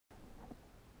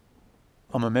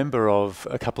I'm a member of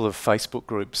a couple of Facebook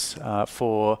groups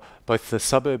for both the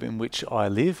suburb in which I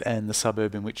live and the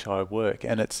suburb in which I work.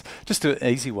 And it's just an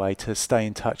easy way to stay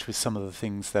in touch with some of the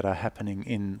things that are happening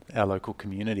in our local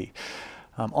community.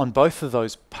 On both of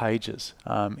those pages,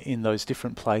 in those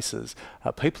different places,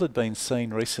 people had been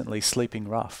seen recently sleeping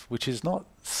rough, which is not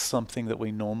something that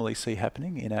we normally see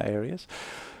happening in our areas.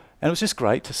 And it was just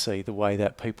great to see the way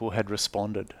that people had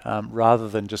responded. Rather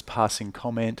than just passing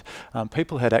comment,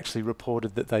 people had actually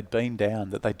reported that they'd been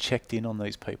down, that they'd checked in on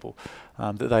these people,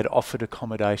 that they'd offered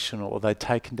accommodation, or they'd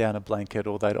taken down a blanket,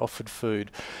 or they'd offered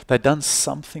food. They'd done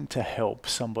something to help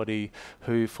somebody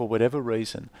who, for whatever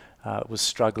reason, was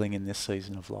struggling in this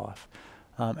season of life.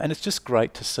 And it's just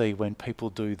great to see when people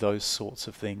do those sorts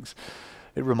of things.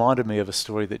 It reminded me of a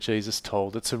story that Jesus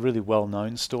told. It's a really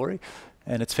well-known story,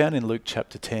 and it's found in Luke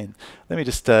chapter 10. Let me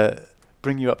just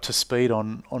bring you up to speed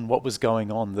on what was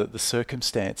going on, the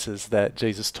circumstances that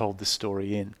Jesus told this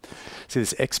story in. See,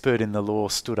 this expert in the law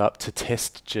stood up to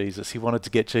test Jesus. He wanted to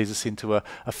get Jesus into a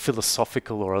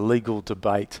philosophical or a legal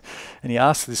debate. And he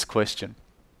asked this question: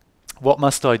 "What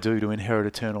must I do to inherit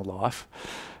eternal life?"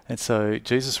 And so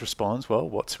Jesus responds, "Well,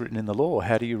 what's written in the law?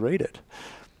 How do you read it?"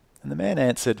 And the man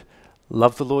answered,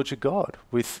 "Love the Lord your God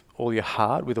with all your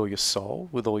heart, with all your soul,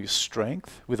 with all your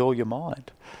strength, with all your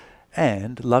mind,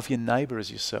 and love your neighbour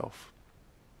as yourself."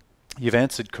 "You've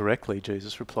answered correctly,"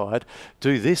 Jesus replied.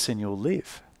 "Do this and you'll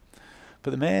live."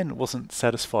 But the man wasn't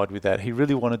satisfied with that. He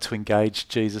really wanted to engage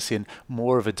Jesus in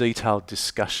more of a detailed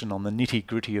discussion on the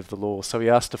nitty-gritty of the law. So he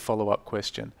asked a follow-up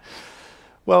question.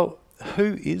 "Well,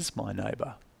 who is my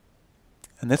neighbour?"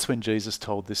 And that's when Jesus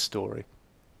told this story.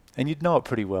 And you'd know it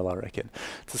pretty well, I reckon.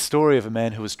 It's the story of a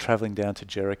man who was travelling down to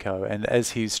Jericho, and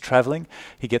as he's travelling,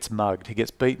 he gets mugged, he gets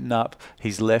beaten up,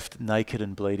 he's left naked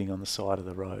and bleeding on the side of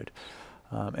the road.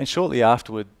 And shortly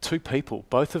afterward, two people,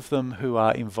 both of them who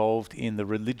are involved in the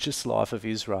religious life of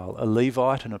Israel, a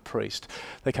Levite and a priest,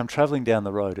 they come travelling down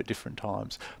the road at different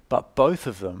times, but both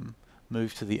of them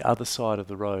move to the other side of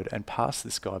the road and pass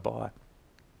this guy by.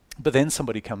 But then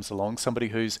somebody comes along, somebody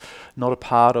who's not a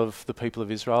part of the people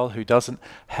of Israel, who doesn't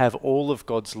have all of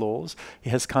God's laws. He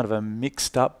has kind of a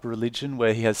mixed up religion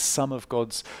where he has some of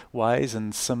God's ways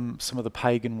and some of the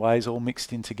pagan ways all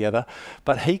mixed in together.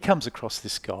 But he comes across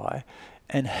this guy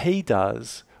and he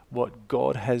does what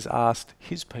God has asked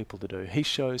his people to do. He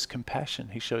shows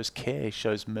compassion, he shows care, he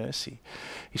shows mercy.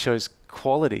 He shows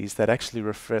qualities that actually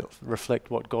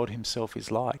reflect what God himself is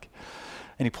like.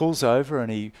 And he pulls over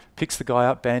and he picks the guy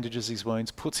up, bandages his wounds,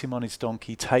 puts him on his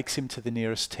donkey, takes him to the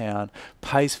nearest town,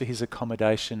 pays for his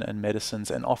accommodation and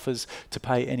medicines, and offers to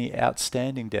pay any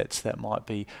outstanding debts that might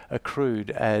be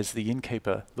accrued as the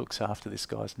innkeeper looks after this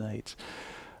guy's needs.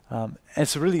 And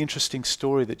it's a really interesting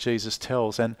story that Jesus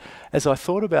tells. And as I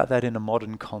thought about that in a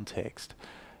modern context,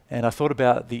 and I thought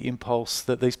about the impulse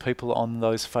that these people on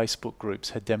those Facebook groups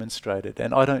had demonstrated.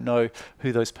 And I don't know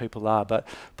who those people are, but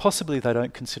possibly they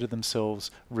don't consider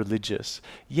themselves religious.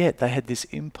 Yet they had this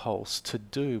impulse to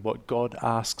do what God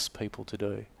asks people to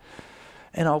do.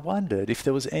 And I wondered if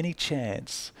there was any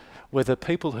chance whether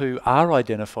people who are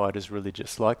identified as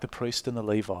religious, like the priest and the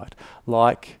Levite,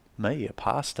 like me, a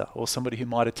pastor, or somebody who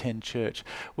might attend church,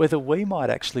 whether we might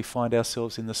actually find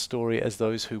ourselves in the story as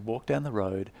those who walk down the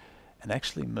road and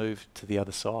actually move to the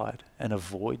other side and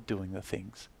avoid doing the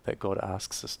things that God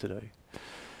asks us to do.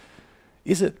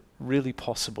 Is it really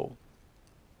possible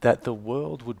that the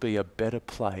world would be a better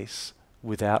place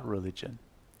without religion?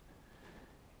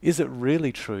 Is it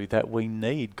really true that we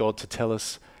need God to tell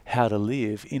us how to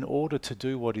live in order to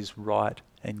do what is right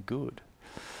and good?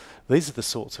 These are the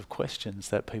sorts of questions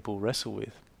that people wrestle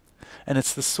with. And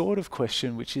it's the sort of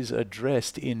question which is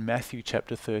addressed in Matthew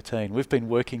chapter 13. We've been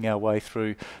working our way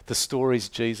through the stories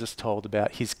Jesus told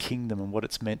about his kingdom and what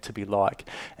it's meant to be like.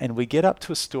 And we get up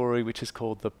to a story which is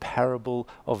called the parable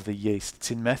of the yeast.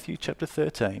 It's in Matthew chapter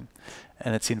 13,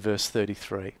 and it's in verse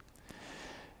 33. It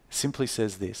simply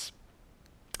says this: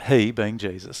 "He," being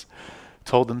Jesus,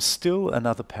 "told them still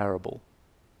another parable.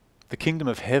 The kingdom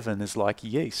of heaven is like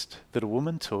yeast that a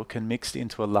woman took and mixed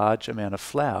into a large amount of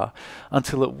flour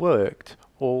until it worked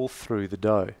all through the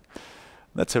dough."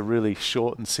 That's a really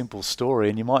short and simple story,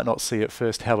 and you might not see at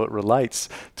first how it relates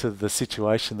to the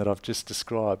situation that I've just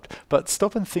described. But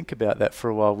stop and think about that for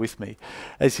a while with me.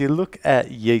 As you look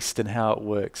at yeast and how it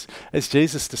works, as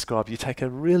Jesus described, you take a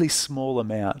really small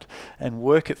amount and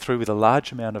work it through with a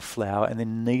large amount of flour and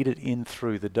then knead it in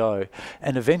through the dough.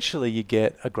 And eventually you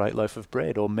get a great loaf of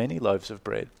bread or many loaves of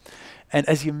bread. And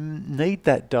as you knead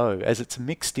that dough, as it's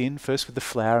mixed in first with the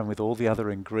flour and with all the other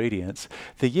ingredients,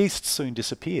 the yeast soon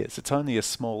disappears. It's only a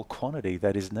small quantity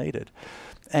that is needed.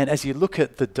 And as you look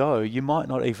at the dough, you might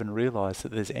not even realize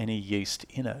that there's any yeast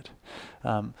in it.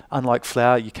 Unlike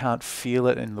flour, you can't feel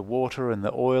it in the water and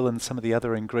the oil and some of the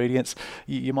other ingredients.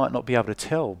 You might not be able to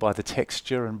tell by the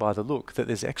texture and by the look that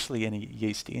there's actually any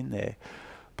yeast in there.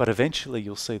 But eventually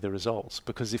you'll see the results,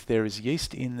 because if there is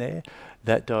yeast in there,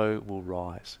 that dough will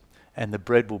rise and the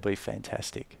bread will be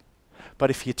fantastic. But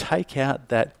if you take out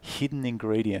that hidden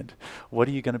ingredient, what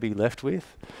are you going to be left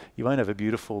with? You won't have a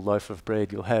beautiful loaf of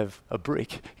bread. You'll have a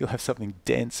brick. You'll have something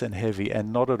dense and heavy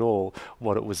and not at all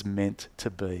what it was meant to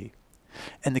be.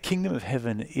 And the kingdom of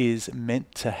heaven is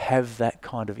meant to have that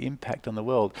kind of impact on the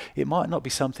world. It might not be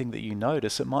something that you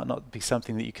notice. It might not be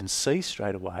something that you can see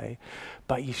straight away,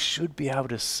 but you should be able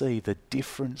to see the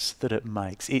difference that it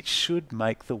makes. It should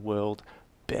make the world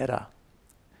better.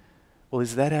 Well,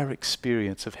 is that our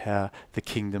experience of how the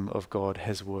kingdom of God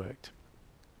has worked?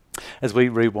 As we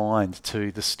rewind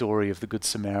to the story of the Good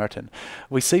Samaritan,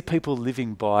 we see people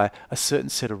living by a certain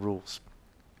set of rules.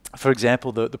 For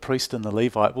example, the priest and the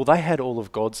Levite, well, they had all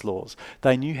of God's laws.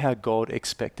 They knew how God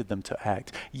expected them to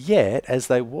act. Yet, as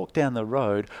they walked down the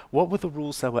road, what were the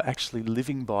rules they were actually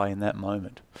living by in that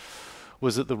moment?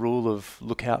 Was it the rule of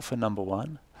look out for number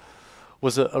one?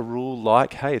 Was it a rule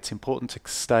like, hey, it's important to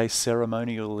stay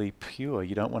ceremonially pure.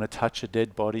 You don't want to touch a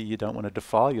dead body. You don't want to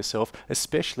defile yourself,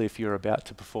 especially if you're about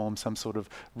to perform some sort of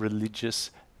religious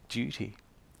duty.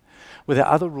 Were there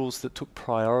other rules that took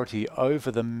priority over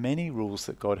the many rules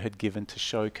that God had given to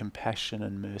show compassion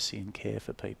and mercy and care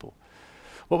for people?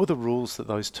 What were the rules that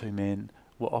those two men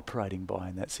were operating by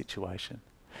in that situation?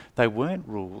 They weren't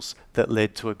rules that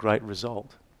led to a great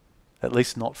result. At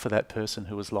least not for that person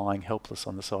who was lying helpless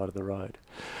on the side of the road.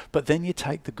 But then you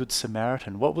take the Good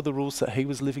Samaritan. What were the rules that he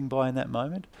was living by in that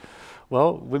moment?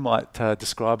 Well, we might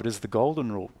describe it as the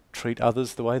golden rule. Treat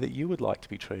others the way that you would like to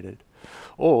be treated.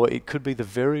 Or it could be the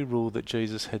very rule that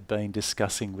Jesus had been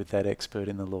discussing with that expert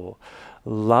in the law.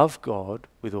 Love God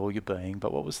with all your being.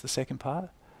 But what was the second part?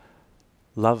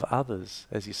 Love others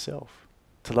as yourself.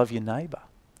 To love your neighbour.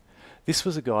 This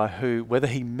was a guy who, whether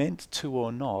he meant to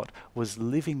or not, was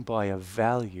living by a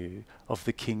value of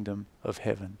the kingdom of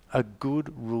heaven. A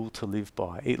good rule to live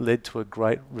by. It led to a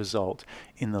great result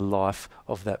in the life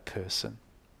of that person.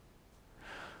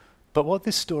 But what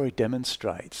this story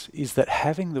demonstrates is that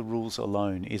having the rules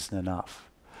alone isn't enough.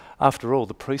 After all,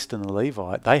 the priest and the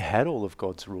Levite, they had all of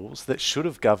God's rules that should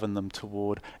have governed them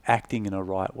toward acting in a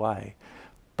right way.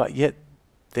 But yet,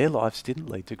 their lives didn't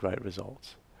lead to great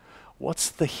results.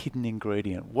 What's the hidden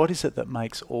ingredient? What is it that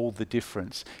makes all the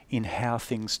difference in how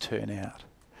things turn out?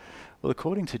 Well,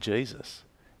 according to Jesus,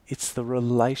 it's the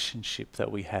relationship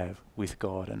that we have with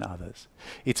God and others.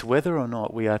 It's whether or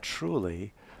not we are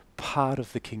truly part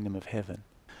of the kingdom of heaven.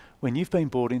 When you've been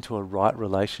brought into a right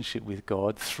relationship with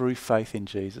God through faith in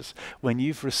Jesus, when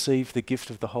you've received the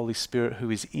gift of the Holy Spirit who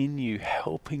is in you,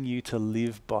 helping you to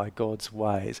live by God's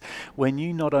ways, when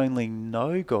you not only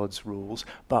know God's rules,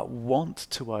 but want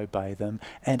to obey them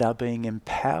and are being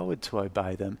empowered to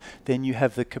obey them, then you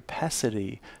have the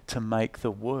capacity to make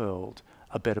the world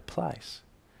a better place.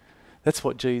 That's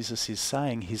what Jesus is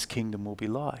saying his kingdom will be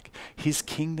like. His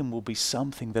kingdom will be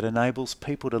something that enables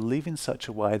people to live in such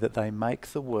a way that they make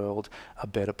the world a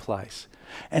better place.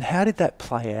 And how did that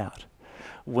play out?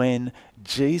 When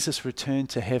Jesus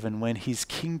returned to heaven, when his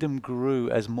kingdom grew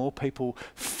as more people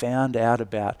found out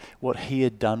about what he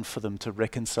had done for them to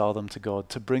reconcile them to God,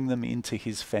 to bring them into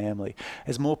his family,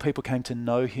 as more people came to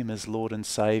know him as Lord and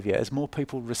Saviour, as more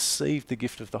people received the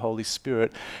gift of the Holy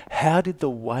Spirit, how did the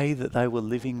way that they were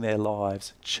living their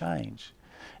lives change?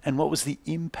 And what was the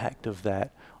impact of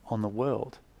that on the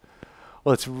world?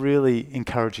 Well, it's really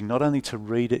encouraging not only to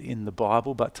read it in the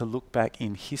Bible, but to look back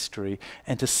in history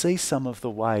and to see some of the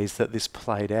ways that this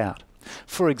played out.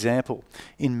 For example,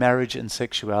 in marriage and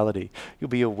sexuality,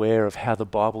 you'll be aware of how the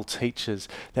Bible teaches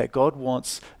that God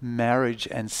wants marriage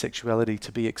and sexuality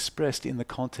to be expressed in the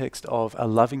context of a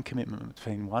loving commitment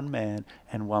between one man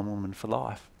and one woman for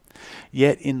life.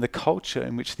 Yet in the culture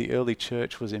in which the early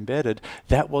church was embedded,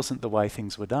 that wasn't the way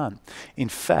things were done. In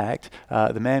fact,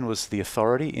 the man was the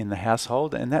authority in the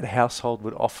household, and that household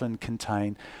would often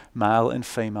contain male and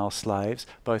female slaves,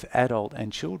 both adult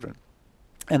and children.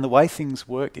 And the way things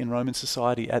worked in Roman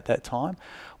society at that time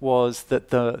was that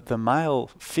the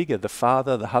male figure, the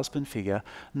father, the husband figure,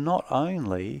 not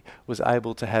only was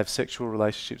able to have sexual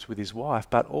relationships with his wife,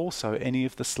 but also any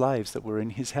of the slaves that were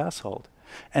in his household.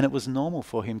 And it was normal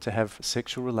for him to have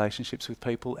sexual relationships with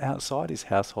people outside his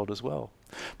household as well.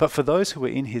 But for those who were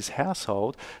in his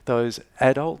household, those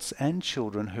adults and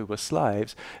children who were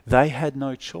slaves, they had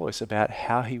no choice about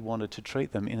how he wanted to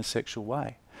treat them in a sexual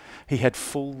way. He had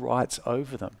full rights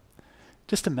over them.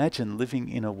 Just imagine living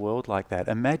in a world like that.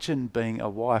 Imagine being a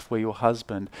wife where your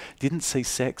husband didn't see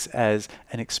sex as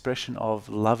an expression of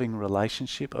loving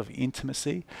relationship, of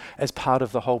intimacy, as part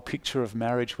of the whole picture of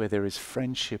marriage where there is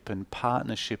friendship and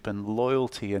partnership and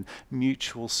loyalty and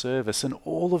mutual service and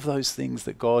all of those things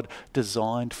that God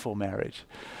designed for marriage,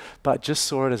 but just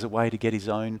saw it as a way to get his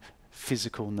own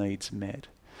physical needs met.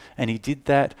 And he did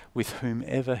that with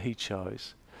whomever he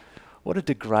chose. What a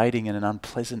degrading and an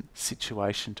unpleasant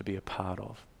situation to be a part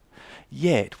of.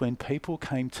 Yet, when people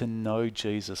came to know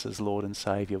Jesus as Lord and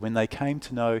Saviour, when they came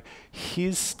to know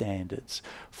his standards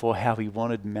for how he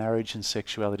wanted marriage and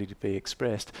sexuality to be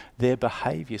expressed, their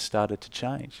behaviour started to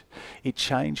change. It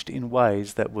changed in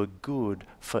ways that were good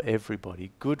for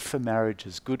everybody, good for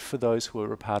marriages, good for those who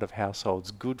were a part of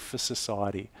households, good for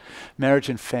society. Marriage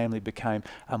and family became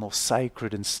a more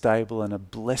sacred and stable and a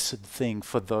blessed thing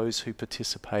for those who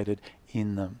participated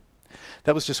in them.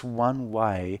 That was just one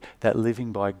way that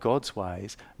living by God's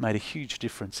ways made a huge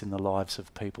difference in the lives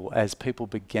of people as people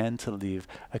began to live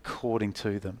according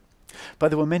to them. But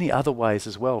there were many other ways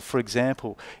as well. For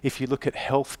example, if you look at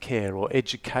healthcare or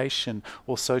education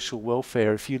or social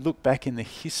welfare, if you look back in the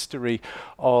history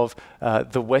of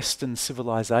the Western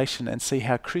civilization and see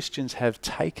how Christians have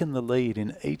taken the lead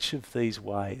in each of these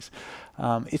ways,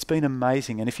 it's been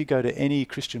amazing. And if you go to any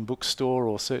Christian bookstore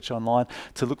or search online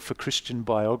to look for Christian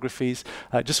biographies,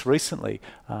 just recently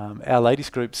our ladies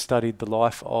group studied the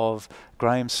life of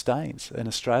Graham Staines, an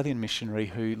Australian missionary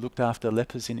who looked after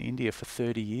lepers in India for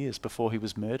 30 years before he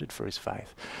was murdered for his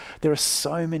faith. There are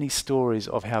so many stories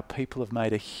of how people have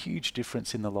made a huge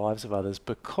difference in the lives of others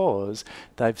because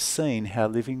they've seen how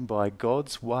living by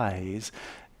God's ways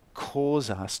cause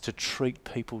us to treat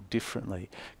people differently,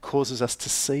 causes us to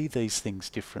see these things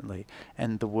differently,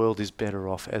 and the world is better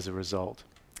off as a result.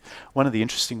 One of the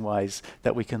interesting ways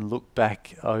that we can look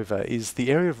back over is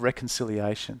the area of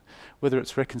reconciliation, whether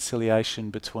it's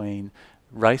reconciliation between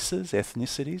races,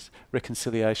 ethnicities,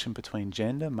 reconciliation between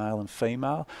gender, male and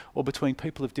female, or between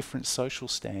people of different social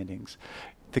standings.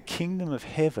 The kingdom of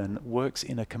heaven works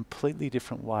in a completely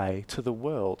different way to the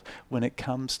world when it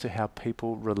comes to how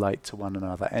people relate to one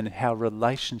another and how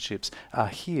relationships are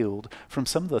healed from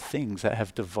some of the things that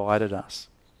have divided us.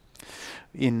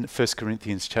 In 1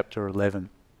 Corinthians chapter 11,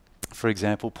 for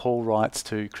example, Paul writes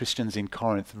to Christians in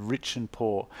Corinth, rich and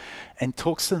poor, and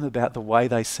talks to them about the way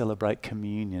they celebrate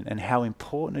communion and how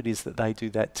important it is that they do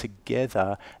that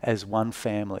together as one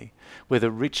family, where the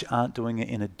rich aren't doing it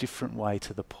in a different way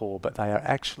to the poor, but they are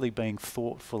actually being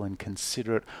thoughtful and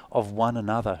considerate of one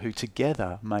another who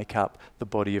together make up the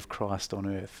body of Christ on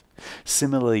earth.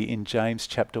 Similarly, in James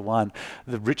chapter 1,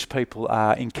 the rich people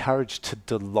are encouraged to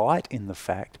delight in the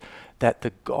fact that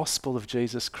the gospel of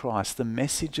Jesus Christ, the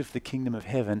message of the kingdom of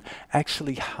heaven,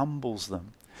 actually humbles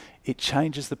them. It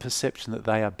changes the perception that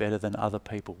they are better than other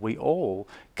people. We all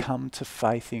come to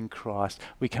faith in Christ.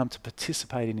 We come to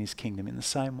participate in his kingdom in the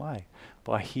same way,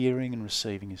 by hearing and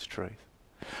receiving his truth.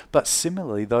 But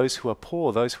similarly, those who are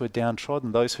poor, those who are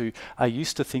downtrodden, those who are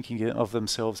used to thinking of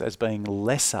themselves as being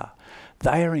lesser,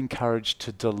 they are encouraged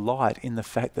to delight in the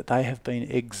fact that they have been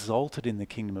exalted in the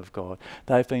kingdom of God.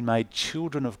 They have been made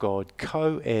children of God,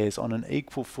 co-heirs on an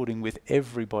equal footing with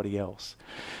everybody else.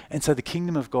 And so the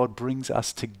kingdom of God brings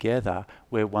us together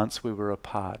where once we were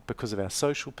apart because of our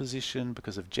social position,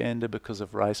 because of gender, because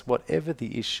of race, whatever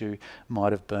the issue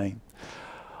might have been.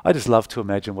 I just love to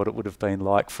imagine what it would have been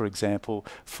like, for example,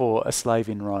 for a slave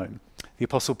in Rome. The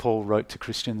Apostle Paul wrote to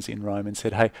Christians in Rome and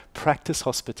said, hey, practice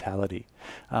hospitality.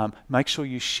 Make sure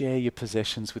you share your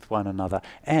possessions with one another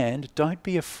and don't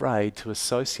be afraid to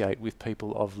associate with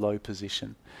people of low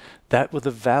position. Those were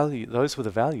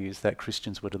the values that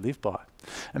Christians were to live by.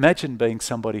 Imagine being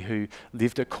somebody who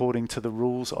lived according to the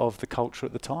rules of the culture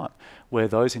at the time, where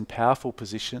those in powerful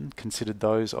position considered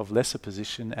those of lesser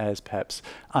position as perhaps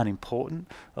unimportant,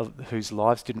 whose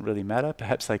lives didn't really matter.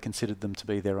 Perhaps they considered them to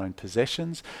be their own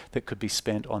possessions that could be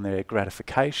spent on their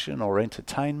gratification or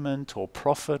entertainment or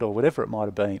profit or whatever it might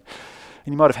have been.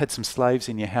 And you might have had some slaves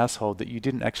in your household that you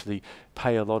didn't actually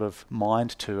pay a lot of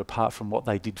mind to apart from what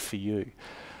they did for you.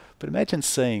 But imagine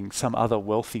seeing some other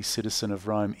wealthy citizen of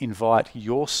Rome invite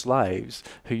your slaves,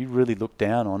 who you really looked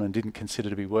down on and didn't consider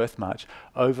to be worth much,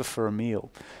 over for a meal.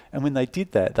 And when they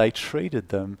did that, they treated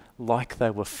them like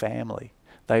they were family.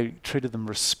 They treated them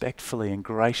respectfully and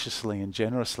graciously and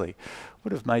generously.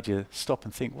 Would have made you stop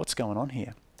and think, what's going on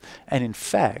here? And in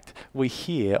fact, we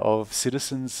hear of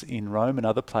citizens in Rome and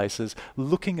other places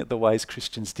looking at the ways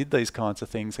Christians did these kinds of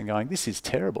things and going, this is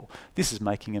terrible. This is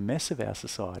making a mess of our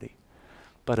society.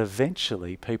 But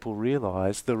eventually people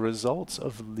realise the results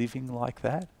of living like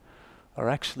that are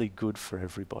actually good for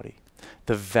everybody.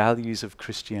 The values of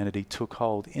Christianity took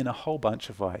hold in a whole bunch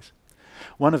of ways.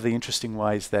 One of the interesting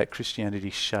ways that Christianity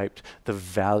shaped the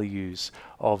values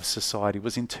of society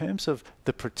was in terms of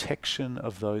the protection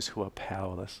of those who are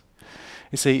powerless.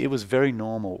 You see, it was very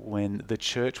normal when the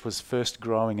church was first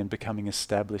growing and becoming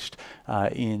established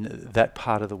in that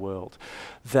part of the world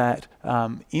that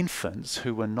infants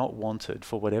who were not wanted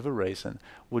for whatever reason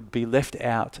would be left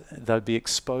out. They'd be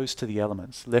exposed to the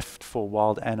elements, left for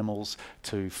wild animals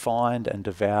to find and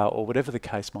devour, or whatever the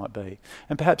case might be.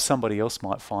 And perhaps somebody else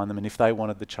might find them, and if they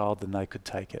wanted the child, then they could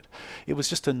take it. It was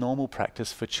just a normal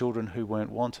practice for children who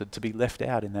weren't wanted to be left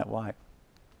out in that way.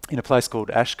 In a place called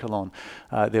Ashkelon,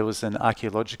 there was an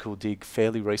archaeological dig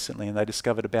fairly recently, and they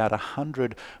discovered about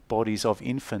 100 bodies of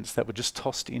infants that were just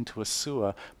tossed into a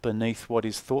sewer beneath what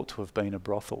is thought to have been a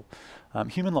brothel.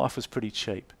 Human life was pretty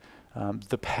cheap.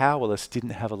 The powerless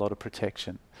didn't have a lot of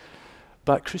protection.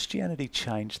 But Christianity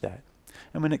changed that.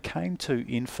 And when it came to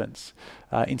infants,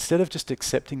 instead of just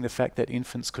accepting the fact that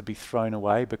infants could be thrown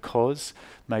away because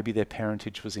maybe their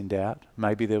parentage was in doubt,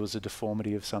 maybe there was a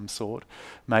deformity of some sort,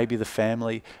 maybe the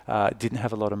family didn't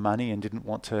have a lot of money and didn't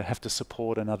want to have to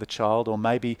support another child, or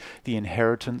maybe the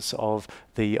inheritance of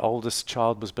the oldest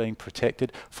child was being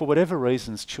protected, for whatever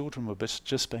reasons, children were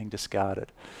just being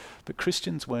discarded. But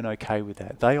Christians weren't okay with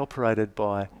that. They operated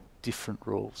by different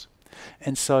rules.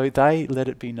 And so they let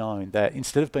it be known that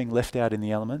instead of being left out in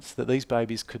the elements, that these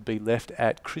babies could be left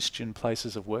at Christian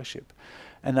places of worship.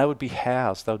 And they would be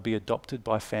housed, they would be adopted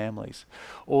by families,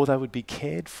 or they would be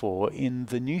cared for in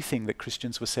the new thing that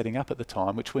Christians were setting up at the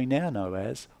time, which we now know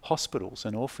as hospitals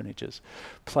and orphanages,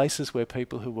 places where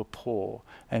people who were poor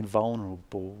and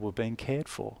vulnerable were being cared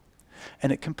for.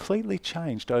 And it completely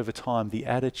changed over time the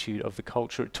attitude of the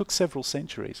culture. It took several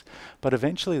centuries, but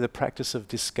eventually the practice of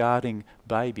discarding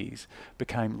babies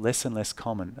became less and less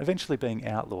common, eventually being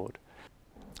outlawed.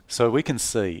 So we can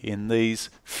see in these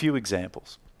few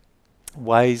examples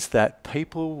ways that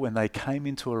people, when they came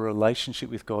into a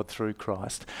relationship with God through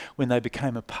Christ, when they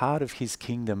became a part of His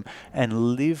kingdom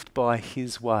and lived by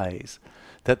His ways,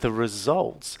 that the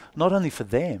results, not only for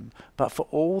them, but for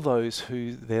all those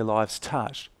who their lives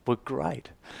touched, were great.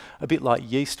 A bit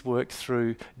like yeast worked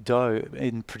through dough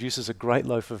and produces a great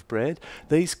loaf of bread,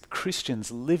 these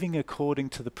Christians living according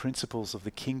to the principles of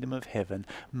the kingdom of heaven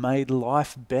made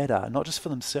life better, not just for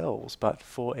themselves, but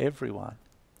for everyone.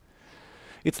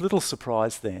 It's little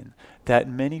surprise then that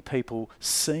many people,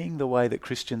 seeing the way that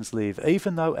Christians live,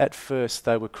 even though at first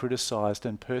they were criticised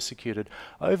and persecuted,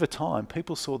 over time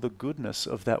people saw the goodness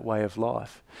of that way of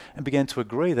life and began to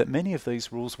agree that many of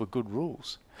these rules were good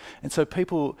rules. And so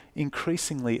people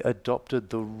increasingly adopted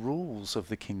the rules of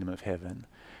the kingdom of heaven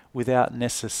without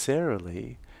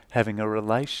necessarily having a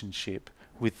relationship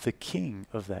with the king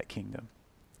of that kingdom.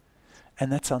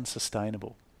 And that's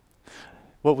unsustainable.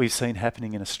 What we've seen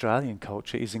happening in Australian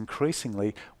culture is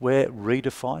increasingly we're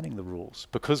redefining the rules.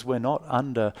 Because we're not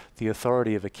under the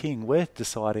authority of a king, we're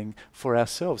deciding for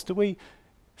ourselves. Do we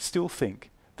still think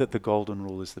that the golden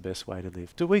rule is the best way to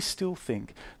live? Do we still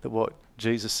think that what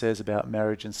Jesus says about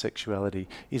marriage and sexuality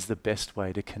is the best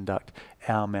way to conduct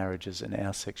our marriages and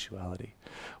our sexuality?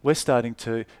 We're starting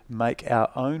to make our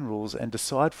own rules and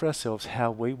decide for ourselves how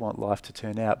we want life to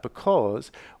turn out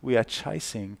because we are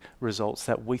chasing results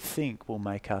that we think will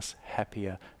make us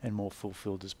happier and more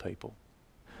fulfilled as people.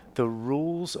 The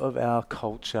rules of our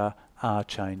culture are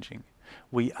changing.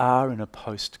 We are in a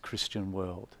post-Christian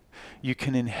world. You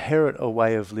can inherit a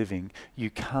way of living. You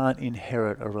can't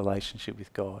inherit a relationship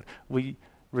with God. We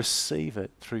receive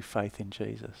it through faith in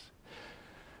Jesus.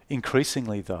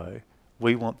 Increasingly, though,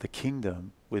 we want the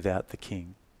kingdom without the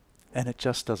king. And it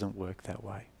just doesn't work that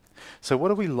way. So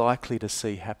what are we likely to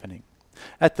see happening?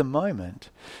 At the moment,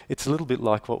 it's a little bit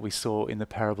like what we saw in the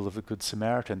parable of the Good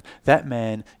Samaritan. That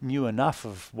man knew enough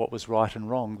of what was right and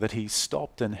wrong that he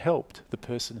stopped and helped the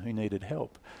person who needed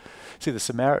help. See, the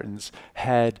Samaritans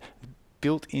had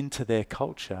built into their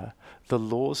culture the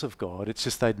laws of God. It's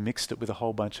just they'd mixed it with a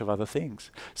whole bunch of other things.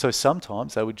 So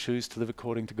sometimes they would choose to live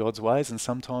according to God's ways, and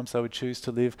sometimes they would choose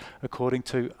to live according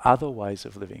to other ways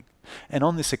of living. And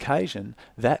on this occasion,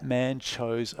 that man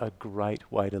chose a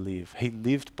great way to live. He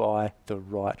lived by the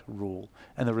right rule,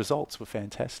 and the results were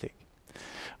fantastic.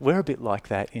 We're a bit like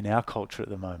that in our culture at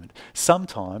the moment.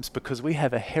 Sometimes, because we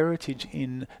have a heritage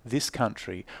in this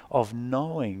country of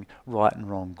knowing right and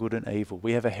wrong, good and evil,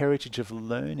 we have a heritage of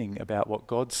learning about what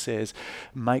God says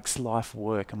makes life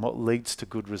work and what leads to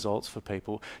good results for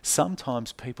people.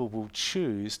 Sometimes people will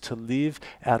choose to live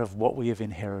out of what we have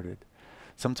inherited.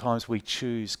 Sometimes we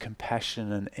choose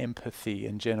compassion and empathy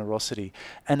and generosity.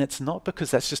 And it's not because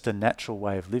that's just a natural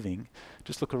way of living.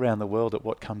 Just look around the world at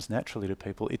what comes naturally to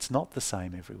people. It's not the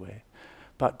same everywhere.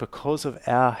 But because of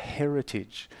our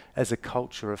heritage as a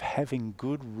culture of having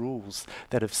good rules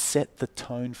that have set the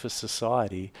tone for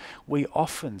society, we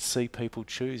often see people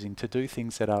choosing to do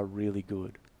things that are really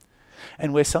good.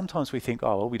 And where sometimes we think,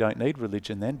 oh, well, we don't need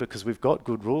religion then because we've got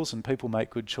good rules and people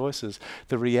make good choices.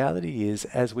 The reality is,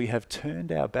 as we have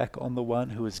turned our back on the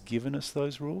one who has given us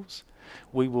those rules,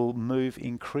 we will move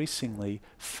increasingly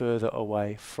further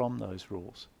away from those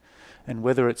rules. And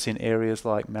whether it's in areas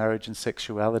like marriage and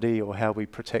sexuality or how we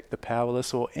protect the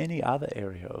powerless or any other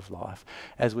area of life,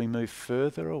 as we move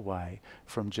further away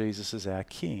from Jesus as our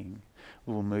King,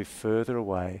 we will move further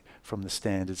away from the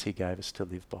standards he gave us to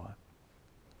live by.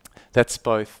 That's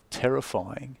both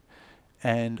terrifying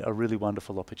and a really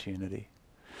wonderful opportunity.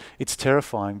 It's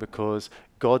terrifying because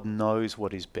God knows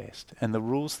what is best, and the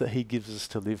rules that he gives us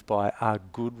to live by are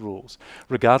good rules.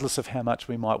 Regardless of how much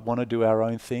we might want to do our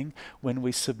own thing, when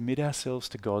we submit ourselves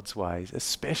to God's ways,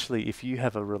 especially if you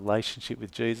have a relationship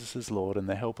with Jesus as Lord and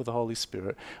the help of the Holy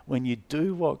Spirit, when you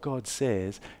do what God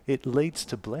says, it leads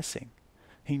to blessing.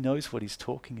 He knows what he's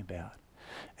talking about.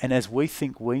 And as we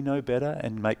think we know better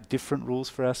and make different rules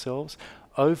for ourselves,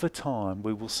 over time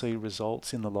we will see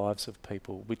results in the lives of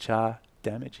people which are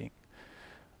damaging.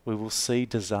 We will see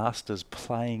disasters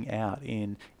playing out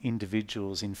in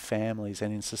individuals, in families,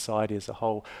 and in society as a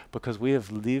whole because we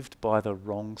have lived by the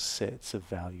wrong sets of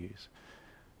values.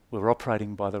 We're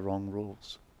operating by the wrong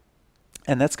rules.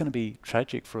 And that's going to be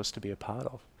tragic for us to be a part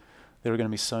of. There are going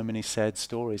to be so many sad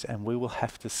stories, and we will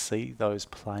have to see those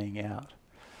playing out.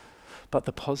 But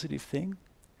the positive thing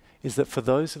is that for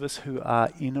those of us who are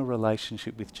in a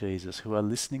relationship with Jesus, who are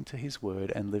listening to his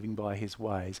word and living by his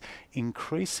ways,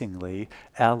 increasingly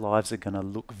our lives are going to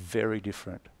look very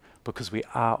different because we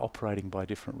are operating by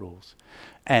different rules.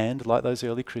 And like those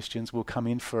early Christians, we'll come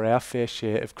in for our fair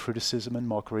share of criticism and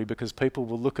mockery because people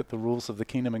will look at the rules of the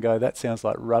kingdom and go, that sounds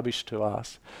like rubbish to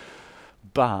us.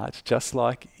 But just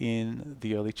like in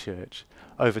the early church,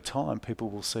 over time people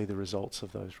will see the results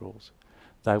of those rules.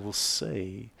 They will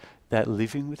see that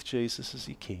living with Jesus as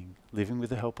your King, living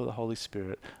with the help of the Holy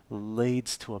Spirit,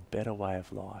 leads to a better way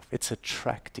of life. It's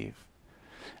attractive.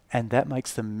 And that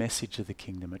makes the message of the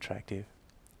kingdom attractive.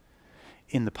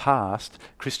 In the past,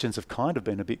 Christians have kind of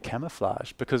been a bit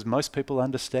camouflaged because most people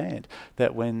understand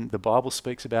that when the Bible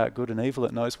speaks about good and evil,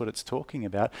 it knows what it's talking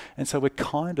about. And so we're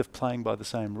kind of playing by the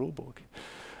same rule book.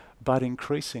 But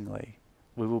increasingly,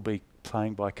 we will be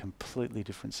playing by completely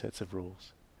different sets of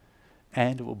rules.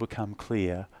 And it will become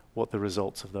clear what the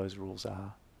results of those rules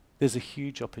are. There's a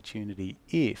huge opportunity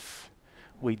if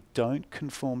we don't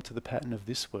conform to the pattern of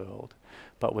this world,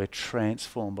 but we're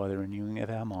transformed by the renewing of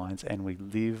our minds and we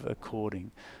live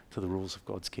according to the rules of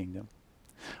God's kingdom.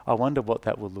 I wonder what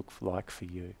that will look like for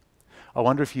you. I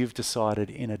wonder if you've decided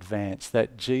in advance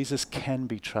that Jesus can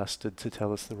be trusted to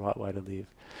tell us the right way to live,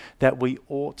 that we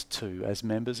ought to, as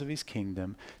members of his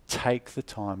kingdom, take the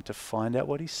time to find out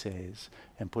what he says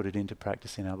and put it into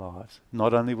practice in our lives.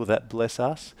 Not only will that bless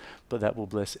us, but that will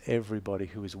bless everybody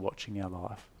who is watching our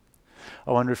life.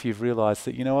 I wonder if you've realised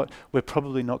that, you know what, we're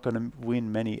probably not going to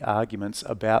win many arguments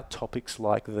about topics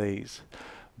like these,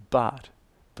 but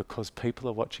because people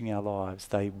are watching our lives,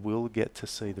 they will get to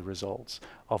see the results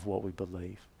of what we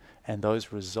believe. And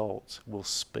those results will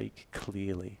speak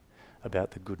clearly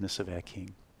about the goodness of our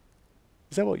King.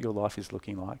 Is that what your life is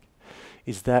looking like?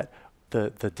 Is that the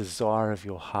desire of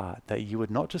your heart, that you would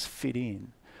not just fit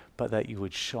in, but that you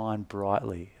would shine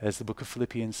brightly, as the book of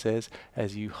Philippians says,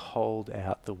 as you hold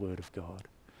out the word of God?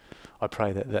 I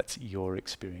pray that that's your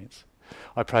experience.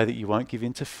 I pray that you won't give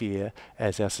in to fear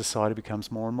as our society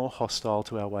becomes more and more hostile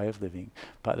to our way of living,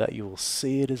 but that you will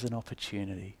see it as an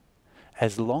opportunity.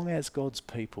 As long as God's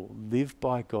people live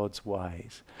by God's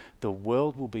ways, the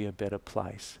world will be a better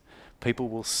place. People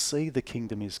will see the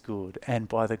kingdom is good, and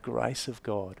by the grace of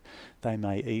God, they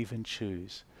may even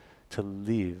choose to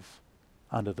live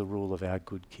under the rule of our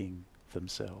good King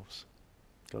themselves.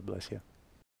 God bless you.